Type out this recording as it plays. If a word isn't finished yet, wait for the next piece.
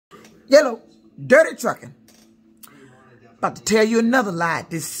Yellow, dirty trucking. About to tell you another lie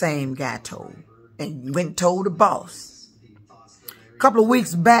this same guy told. And went and told the boss. A couple of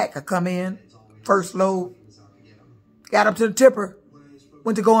weeks back, I come in, first load, got up to the tipper,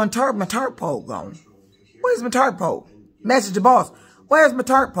 went to go untarp, my tarp pole gone. Where's my tarp pole? Message the boss, where's my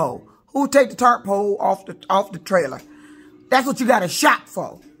tarp pole? Who take the tarp pole off the trailer? That's what you got a shop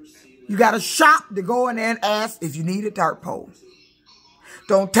for. You got a shop to go in there and ask if you need a tarp pole.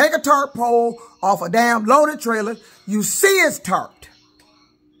 Don't take a tarp pole off a damn loaded trailer. You see it's tarped.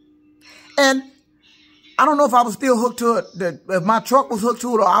 And I don't know if I was still hooked to it, if my truck was hooked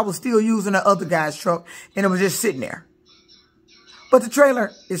to it or I was still using the other guy's truck and it was just sitting there. But the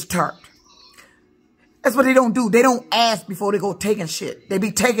trailer is tarped. That's what they don't do. They don't ask before they go taking shit. They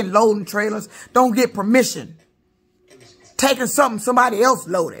be taking loading trailers, don't get permission. Taking something somebody else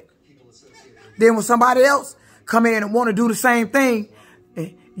loaded. Then when somebody else come in and want to do the same thing,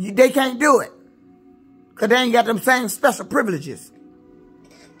 they can't do it. Because they ain't got them same special privileges.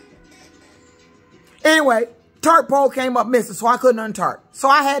 Anyway, tarp pole came up missing, so I couldn't untarp. So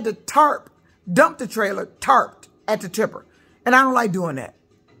I had to dump the trailer tarped at the tipper. And I don't like doing that.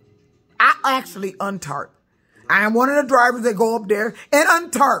 I actually untarp. I am one of the drivers that go up there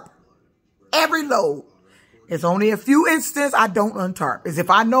and untarp every load. It's only a few instances I don't untarp. Is if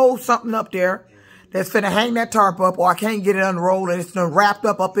I know something up there that's finna hang that tarp up or I can't get it unrolled and it's wrapped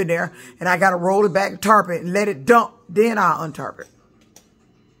up in there and I got to roll it back and tarp it and let it dump, then I'll untarp it.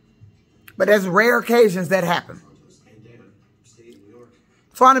 But there's rare occasions that happen.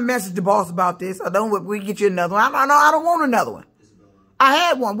 So I done messaged the boss about this. We get you another one. I don't want another one. I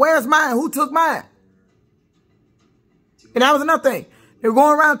had one. Where's mine? Who took mine? And that was another thing. They were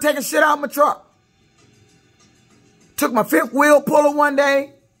going around taking shit out of my truck. Took my fifth wheel puller one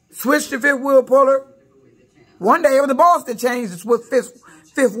day. Switched the fifth wheel puller. One day it was the boss that changed the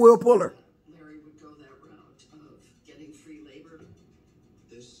fifth wheel puller.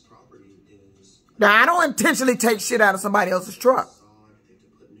 Now, I don't intentionally take shit out of somebody else's truck.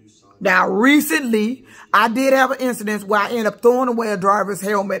 Now, recently, I did have an incident where I ended up throwing away a driver's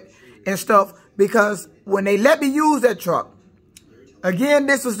helmet and stuff because when they let me use that truck, again,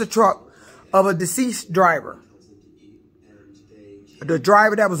 this was the truck of a deceased driver. The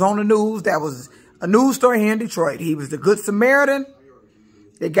driver that was on the news, that was a news story here in Detroit. He was the Good Samaritan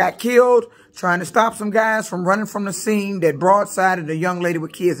that got killed trying to stop some guys from running from the scene that broadsided a young lady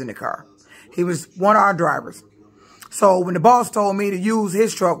with kids in the car. He was one of our drivers. So when the boss told me to use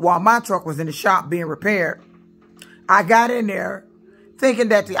his truck while my truck was in the shop being repaired, I got in there thinking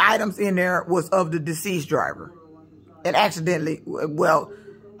that the items in there was of the deceased driver. And accidentally, well,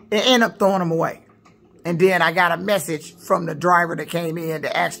 it ended up throwing them away. And then I got a message from the driver that came in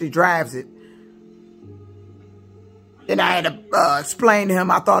that actually drives it. And I had to explain to him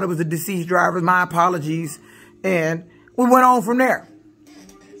I thought it was a deceased driver. My apologies. And we went on from there.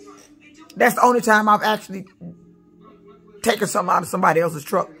 That's the only time I've actually taken something out of somebody else's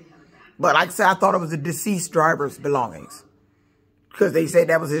truck. But like I said, I thought it was the deceased driver's belongings. Because they said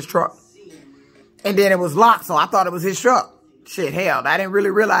that was his truck. And then it was locked, so I thought it was his truck. Shit, hell, I didn't really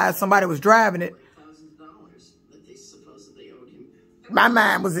realize somebody was driving it. My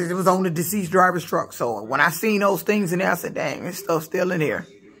mind was it was on the deceased driver's truck. So when I seen those things in there, I said, dang, this stuff's still in here.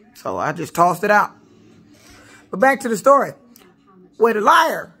 So I just tossed it out. But back to the story. Where the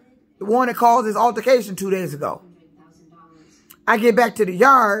liar, the one that caused this altercation 2 days ago. I get back to the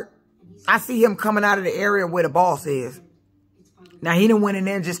yard. I see him coming out of the area where the boss is. Now, he done went in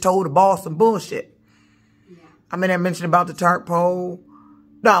there and just told the boss some bullshit. I'm in there mentioning about the tarp pole.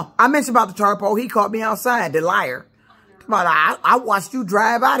 No, I mentioned about the tarp pole. He caught me outside, the liar. I watched you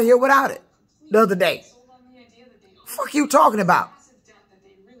drive out of here without it the other day. Fuck you talking about?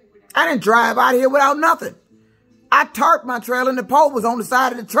 I didn't drive out of here without nothing. I tarped my trailer and the pole was on the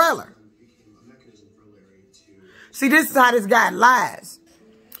side of the trailer. See, this is how this guy lies.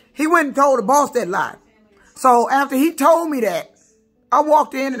 He went and told the boss that lie. So after he told me that, I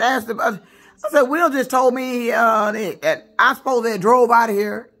walked in and asked him, I said, Will just told me that I supposed to have drove out of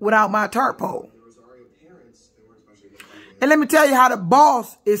here without my tarp pole. And let me tell you how the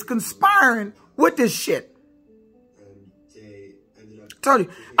boss is conspiring with this shit. I told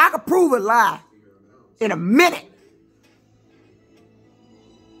you, I could prove a lie in a minute.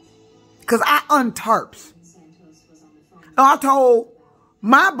 Because I untarps. Now, I told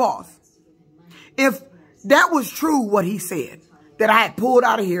my boss, if that was true what he said, that I had pulled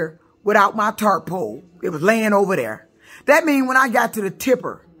out of here without my tarp pole, it was laying over there. That means when I got to the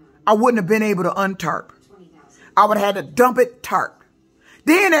tipper, I wouldn't have been able to untarp. I would have had to dump it tarp.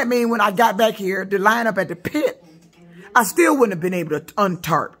 Then that means when I got back here to line up at the pit, I still wouldn't have been able to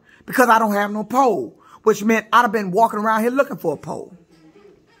untarp because I don't have no pole, which meant I'd have been walking around here looking for a pole.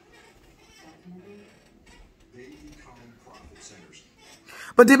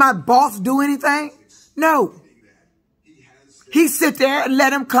 But did my boss do anything? No. He sit there and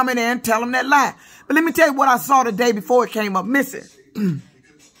let him come in there and tell him that lie. But let me tell you what I saw the day before it came up missing.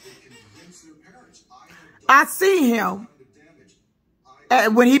 I see him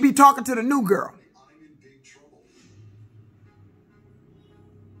when he be talking to the new girl.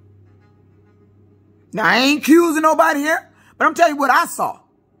 Now, I ain't accusing nobody here, but I'm telling you what I saw.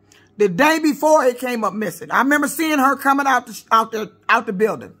 The day before it came up missing. I remember seeing her coming out the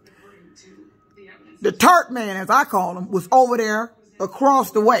building. The Turk man, as I call him, was over there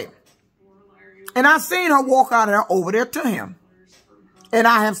across the way. And I seen her walk out of there over there to him. And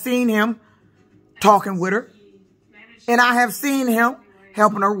I have seen him talking with her. And I have seen him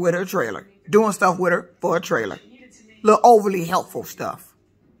helping her with her trailer. Doing stuff with her for a trailer. Little overly helpful stuff.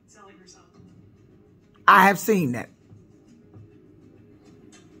 I have seen that.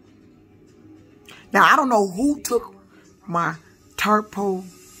 Now, I don't know who took my tarp pole.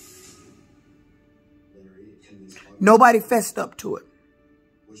 Nobody fessed up to it.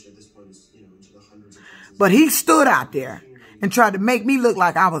 But he stood out there and tried to make me look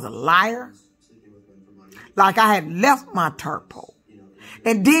like I was a liar. Like I had left my tarp pole.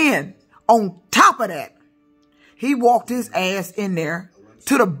 And then, on top of that, he walked his ass in there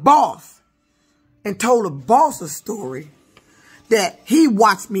to the boss and told the boss a story that he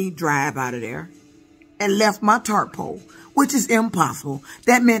watched me drive out of there and left my tarp pole, which is impossible.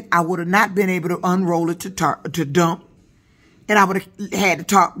 That meant I would have not been able to unroll it to dump, and I would have had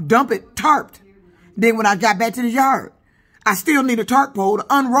to dump it tarped. Then when I got back to the yard, I still need a tarp pole to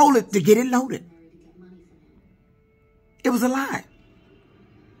unroll it to get it loaded. It was a lie.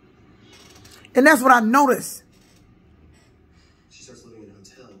 And that's what I noticed.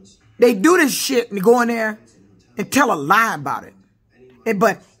 They do this shit and go in there and tell a lie about it.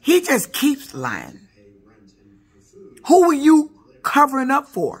 But he just keeps lying. Who were you covering up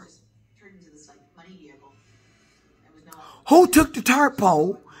for? Who took the tarp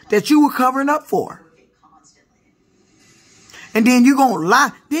pole that you were covering up for? And then you're going to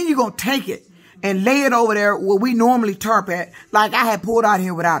lie. Then you're going to take it and lay it over there where we normally tarp at, like I had pulled out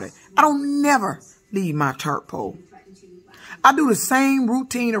here without it. I don't never leave my tarp pole. I do the same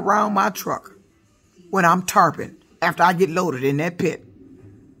routine around my truck when I'm tarping after I get loaded in that pit.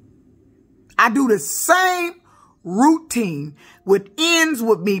 I do the same routine, which ends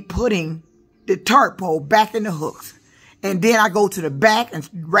with me putting the tarp pole back in the hooks. And then I go to the back and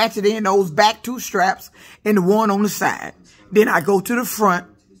ratchet in those back two straps and the one on the side. Then I go to the front,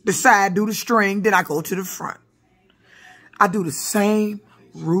 the side do the string, then I go to the front. I do the same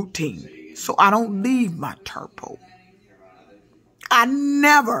routine, so I don't leave my tarp pole. I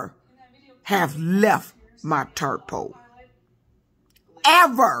never have left my tarp pole.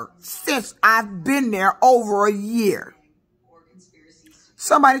 Ever since I've been there over a year.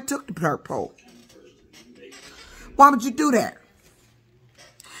 Somebody took the tarp pole. Why would you do that?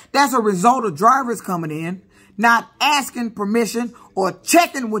 That's a result of drivers coming in, not asking permission or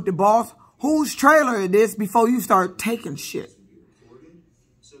checking with the boss whose trailer it is before you start taking shit.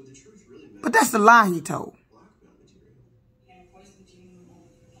 But that's the lie he told.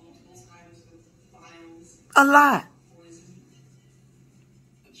 A lie.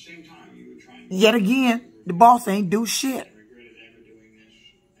 Yet again, the boss ain't do shit.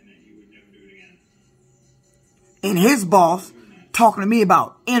 And his boss talking to me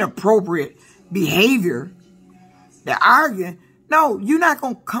about inappropriate behavior. They're arguing. No, you're not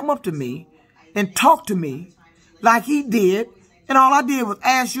going to come up to me and talk to me like he did. And all I did was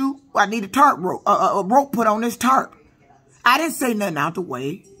ask you, I need a tarp rope, a rope put on this tarp. I didn't say nothing out the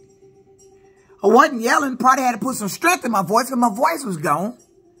way. I wasn't yelling. Probably had to put some strength in my voice because my voice was gone.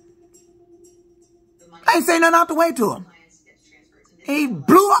 I ain't say nothing out the way to him. He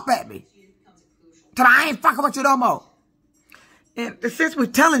blew up at me. Till I ain't fucking with you no more. And since we're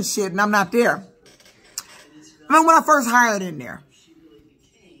telling shit and I'm not there. I mean, when I first hired in there,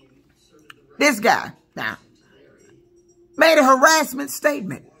 this guy now made a harassment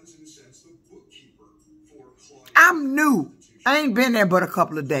statement. I'm new. I ain't been there but a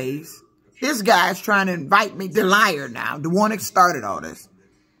couple of days. This guy's trying to invite me, the liar now, the one that started all this.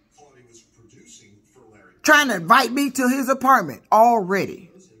 Trying to invite me to his apartment already.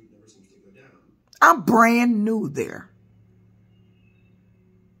 I'm brand new there.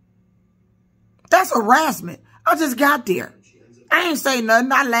 That's harassment. I just got there. I ain't say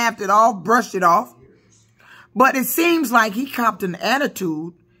nothing. I laughed it off, brushed it off. But it seems like he copped an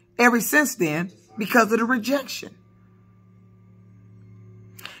attitude ever since then because of the rejection.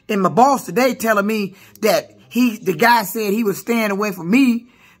 And my boss today telling me that the guy said he was staying away from me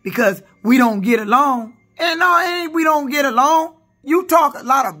because we don't get along. And no, it ain't we don't get along. You talk a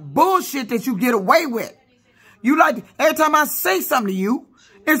lot of bullshit that you get away with. You like, every time I say something to you,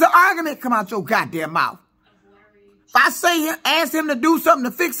 there's an argument come out your goddamn mouth. If I ask him to do something,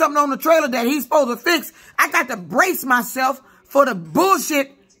 to fix something on the trailer that he's supposed to fix, I got to brace myself for the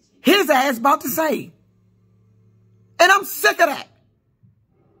bullshit his ass about to say. And I'm sick of that.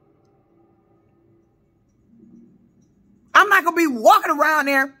 I'm not going to be walking around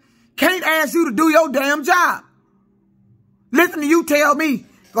there, can't ask you to do your damn job. Listen to you tell me,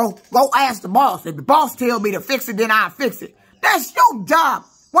 go ask the boss. If the boss tell me to fix it, then I'll fix it. That's your job.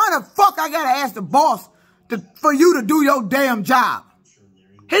 Why the fuck I got to ask the boss for you to do your damn job?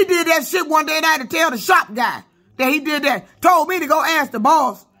 He did that shit one day and I had to tell the shop guy that he did that. Told me to go ask the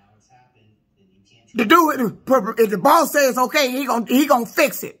boss to do it. If the boss says okay, he gonna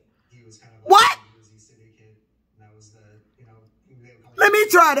fix it. What? Let me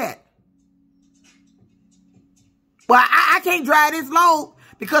try that. Well, I can't drive this load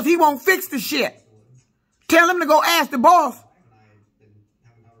because he won't fix the shit. Tell him to go ask the boss.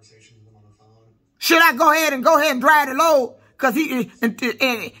 Should I go ahead and drive the load because he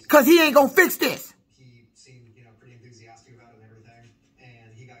ain't gonna fix this? He seemed, pretty enthusiastic about it and everything,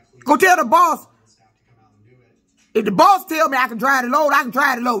 and he got cleared. Go tell the boss. If the boss tell me I can drive the load, I can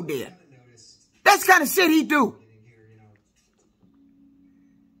drive the load then. That's the kind of shit he do.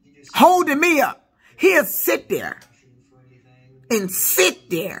 Holding me up. He'll sit there and sit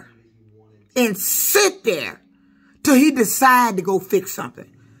there and sit there till he decide to go fix something.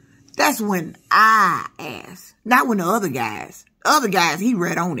 That's when I ask. Not when the other guys. Other guys, he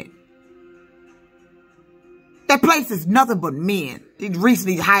read on it. That place is nothing but men. He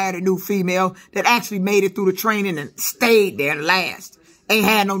recently hired a new female that actually made it through the training and stayed there and last. Ain't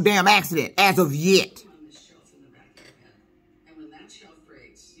had no damn accident as of yet.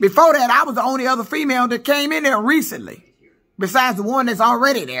 Before that, I was the only other female that came in there recently. Besides the one that's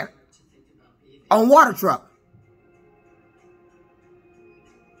already there. On water truck.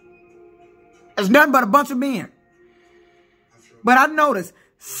 There's nothing but a bunch of men. But I noticed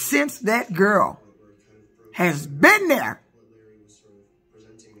since that girl has been there,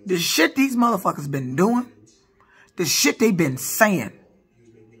 the shit these motherfuckers been doing, the shit they been saying.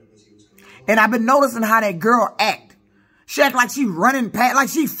 And I've been noticing how that girl act. She act like she running past, like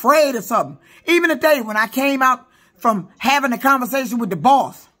she afraid of something. Even today when I came out from having a conversation with the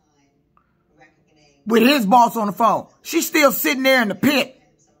boss, with his boss on the phone, she's still sitting there in the pit.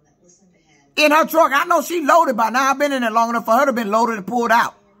 In her truck. I know she loaded by now. I've been in there long enough for her to been loaded and pulled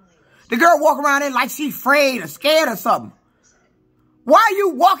out. The girl walk around there like she afraid or scared or something. Why are you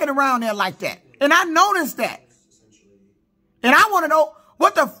walking around there like that? And I noticed that. And I want to know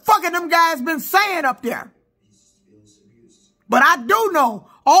what the fuck have them guys been saying up there. But I do know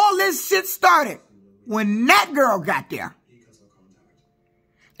all this shit started when that girl got there.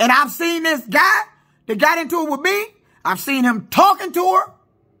 And I've seen this guy that got into it with me. I've seen him talking to her.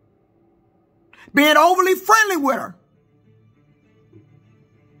 Being overly friendly with her.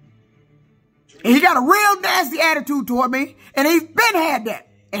 And he got a real nasty attitude toward me. And he's been had that.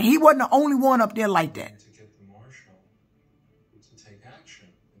 And he wasn't the only one up there like that. To get the marshal to take action,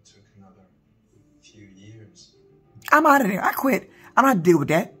 it took another few years. I'm out of there. I quit. I don't have to deal with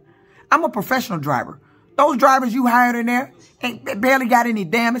that. I'm a professional driver. Those drivers you hired in there ain't barely got any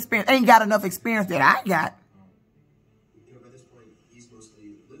damn experience. Ain't got enough experience that I got.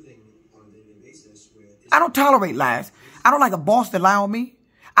 I don't tolerate lies. I don't like a boss that lie on me.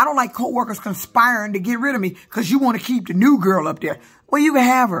 I don't like coworkers conspiring to get rid of me because you want to keep the new girl up there. Well, you can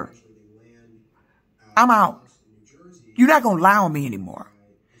have her. I'm out. You're not going to lie on me anymore.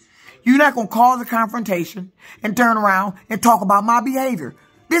 You're not going to cause a confrontation and turn around and talk about my behavior.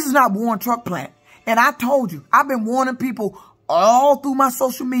 This is not Warren Truck Plant. And I told you, I've been warning people all through my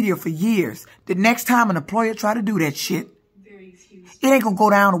social media for years. The next time an employer try to do that shit, it ain't going to go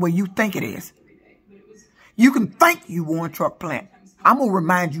down the way you think it is. You can think you Warren Truck Plant. I'm going to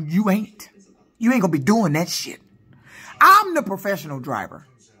remind you, you ain't. You ain't going to be doing that shit. I'm the professional driver.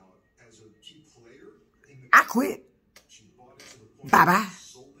 I quit. Bye-bye.